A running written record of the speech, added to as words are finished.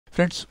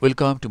Friends,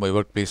 welcome to my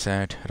workplace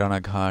at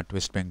Ranaghat,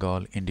 West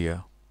Bengal,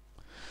 India.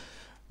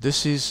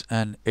 This is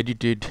an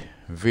edited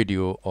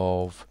video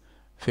of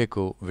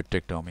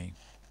Phacovitrectomy.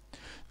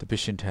 The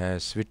patient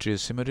has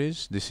vitreous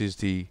hemorrhage. This is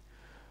the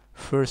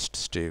first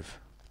step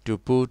to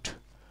put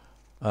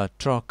a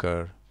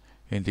trocar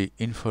in the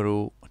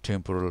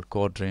inferotemporal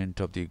quadrant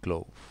of the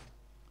glove.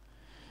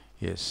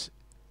 Yes,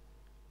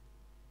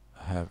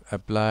 I have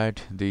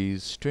applied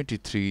these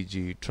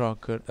 23G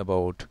trocar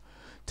about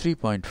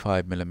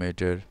 3.5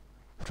 millimeter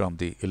from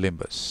the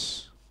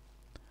limbus.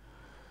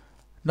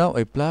 Now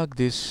I plug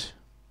this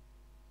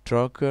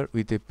trocar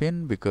with a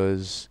pin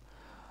because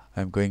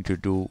I'm going to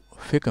do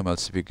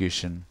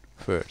phacoemulsification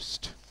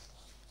first.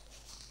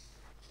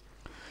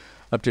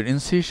 After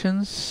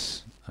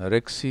incisions,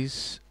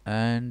 rhexis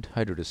and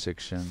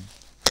hydrodissection,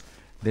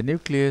 the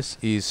nucleus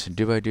is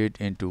divided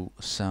into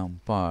some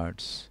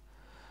parts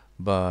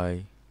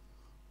by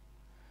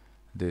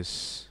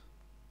this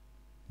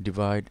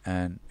divide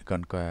and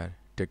conquer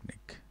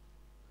technique,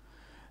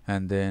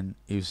 and then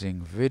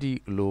using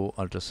very low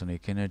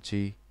ultrasonic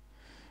energy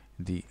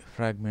the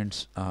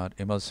fragments are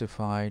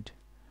emulsified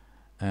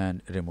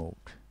and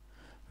removed.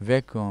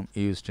 Vacuum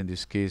used in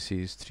this case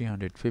is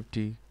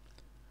 350,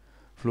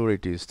 flow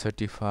rate is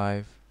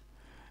 35.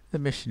 The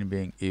machine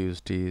being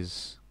used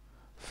is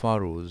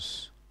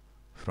Pharos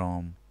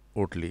from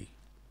Ocular.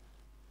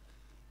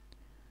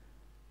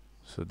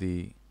 So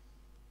the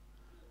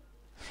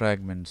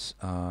fragments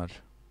are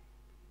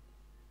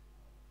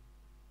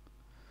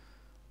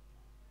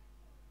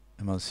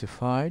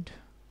emulsified,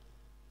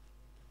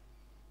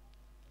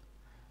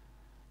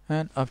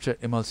 and after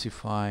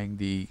emulsifying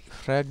the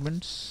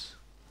fragments,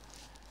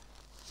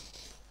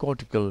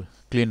 cortical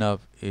cleanup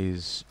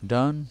is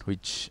done,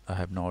 which I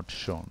have not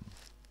shown.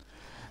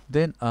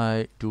 Then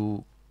I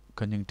do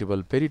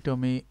conjunctival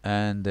peritomy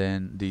and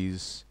then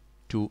these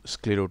two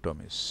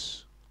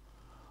sclerotomies,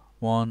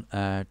 one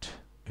at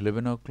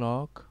 11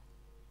 o'clock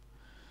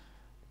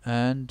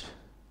and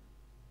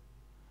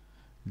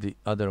the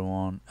other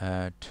one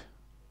at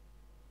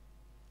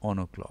 1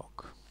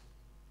 o'clock.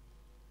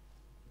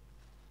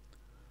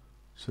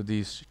 So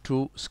these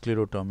two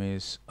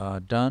sclerotomies are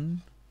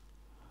done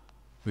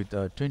with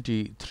a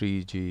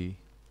 23G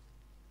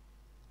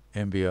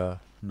MBR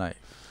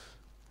knife.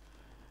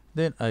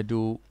 Then I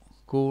do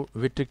core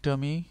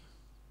vitrectomy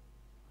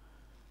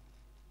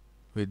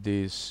with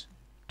this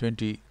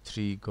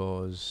 23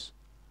 gauge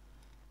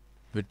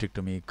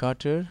vitrectomy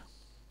cutter,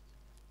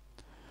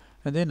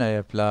 and then I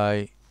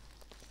apply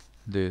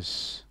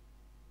this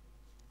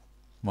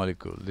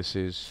molecule. This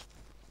is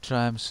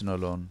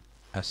triamcinolone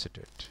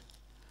acetate,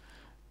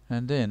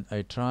 and then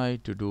I try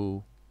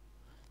to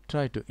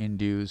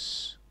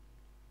induce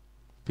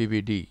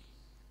PVD.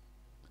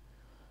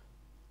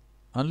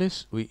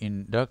 Unless we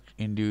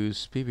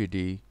induce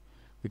PVD,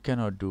 we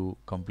cannot do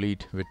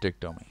complete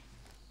vitrectomy.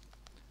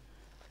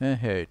 And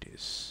here it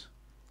is.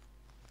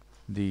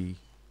 The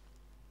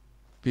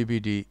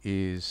PVD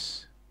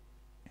is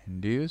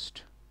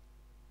induced.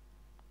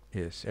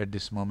 Yes, at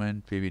this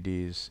moment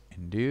PVD is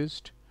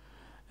induced,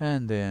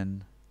 and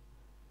then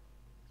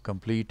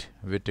complete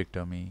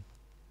vitrectomy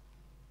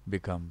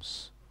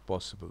becomes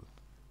possible.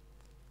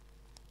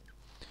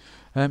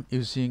 I am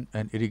using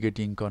an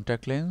irrigating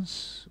contact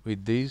lens.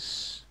 With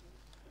this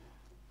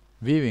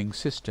viewing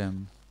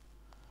system,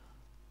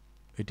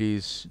 it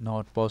is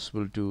not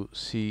possible to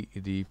see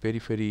the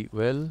periphery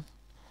well,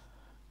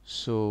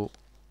 so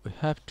we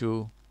have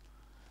to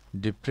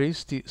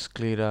depress the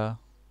sclera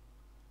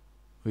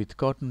with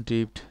cotton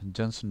tipped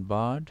Johnson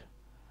bud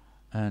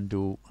and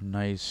do a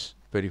nice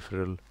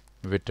peripheral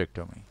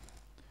vitrectomy.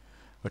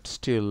 But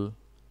still,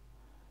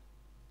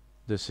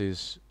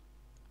 this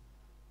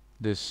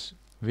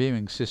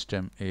viewing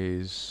system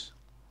is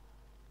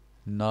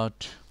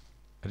not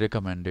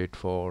recommended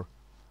for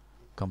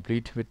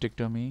complete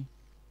vitrectomy.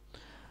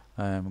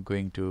 I am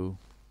going to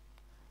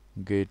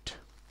get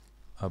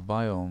a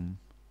biome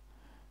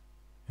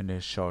in a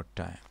short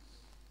time.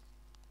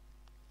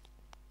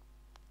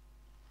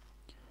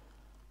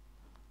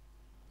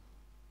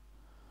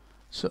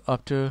 So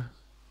after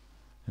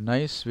a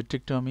nice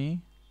vitrectomy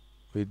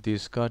with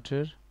this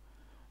cutter,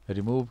 I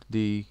removed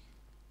the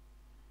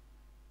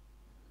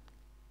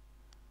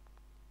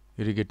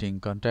irrigating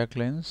contact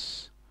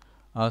lens,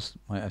 asked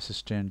my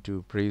assistant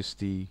to press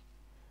the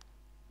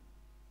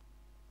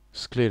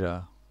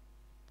sclera,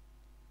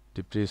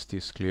 depress the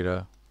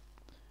sclera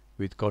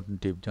with cotton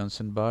tip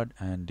Johnson bud,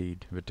 and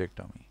did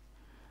vitrectomy.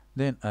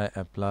 Then I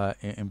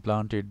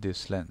implanted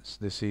this lens.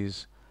 This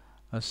is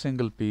a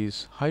single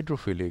piece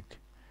hydrophilic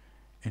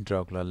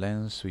intraocular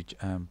lens which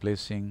I am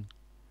placing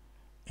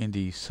in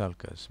the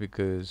sulcus,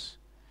 because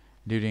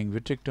during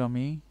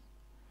vitrectomy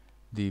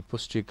the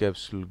posterior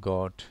capsule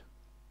got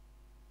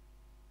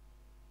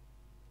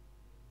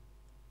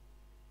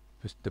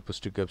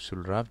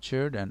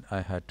ruptured and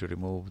I had to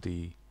remove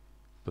the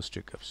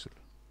posterior capsule.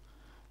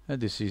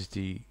 And this is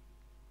the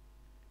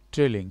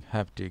trailing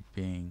haptic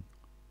being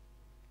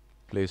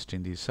placed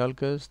in the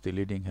sulcus. The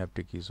leading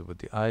haptic is over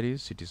the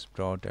iris. It is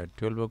brought at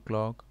 12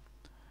 o'clock.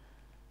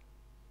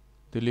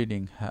 The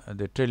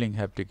trailing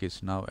haptic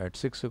is now at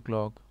 6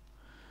 o'clock,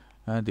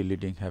 and the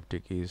leading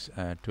haptic is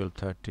at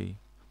 12:30,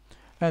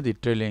 and the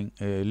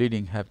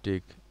leading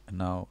haptic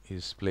now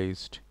is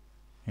placed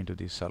into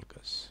the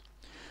sulcus.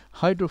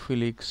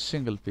 Hydrophilic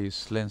single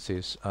piece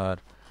lenses are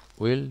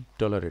well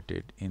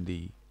tolerated in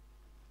the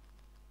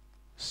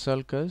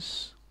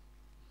sulcus,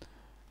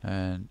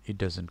 and it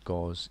doesn't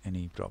cause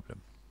any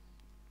problem.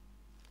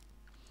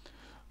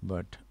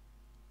 But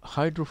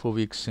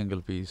hydrophobic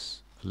single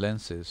piece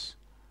lenses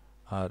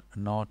are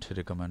not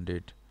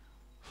recommended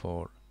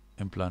for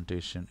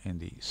implantation in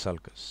the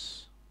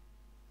sulcus.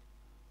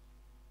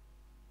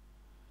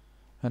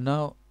 And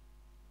now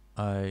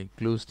I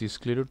close the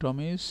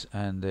sclerotomies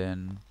and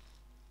then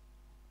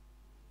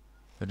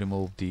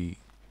remove the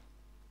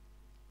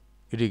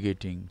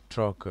irrigating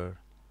trocar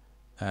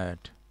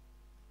at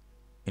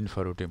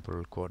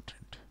inferotemporal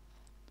quadrant.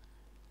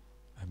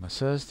 I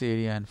massage the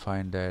area and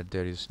find that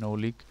there is no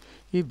leak.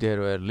 If there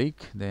were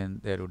leak, then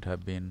there would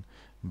have been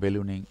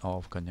ballooning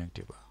of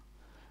conjunctiva.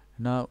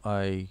 Now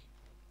I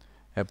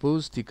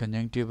oppose the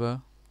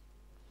conjunctiva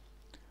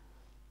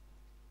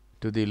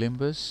to the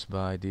limbus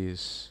by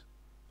this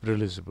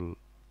releasable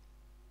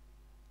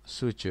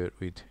suture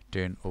with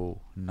 10O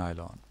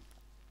nylon.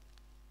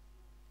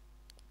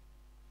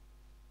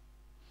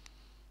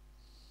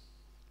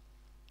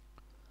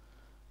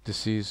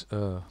 This is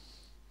a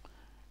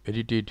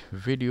edited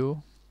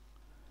video.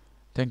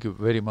 Thank you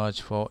very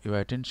much for your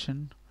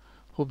attention.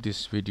 Hope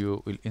this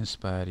video will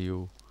inspire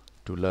you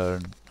to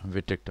learn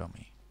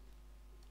vitrectomy.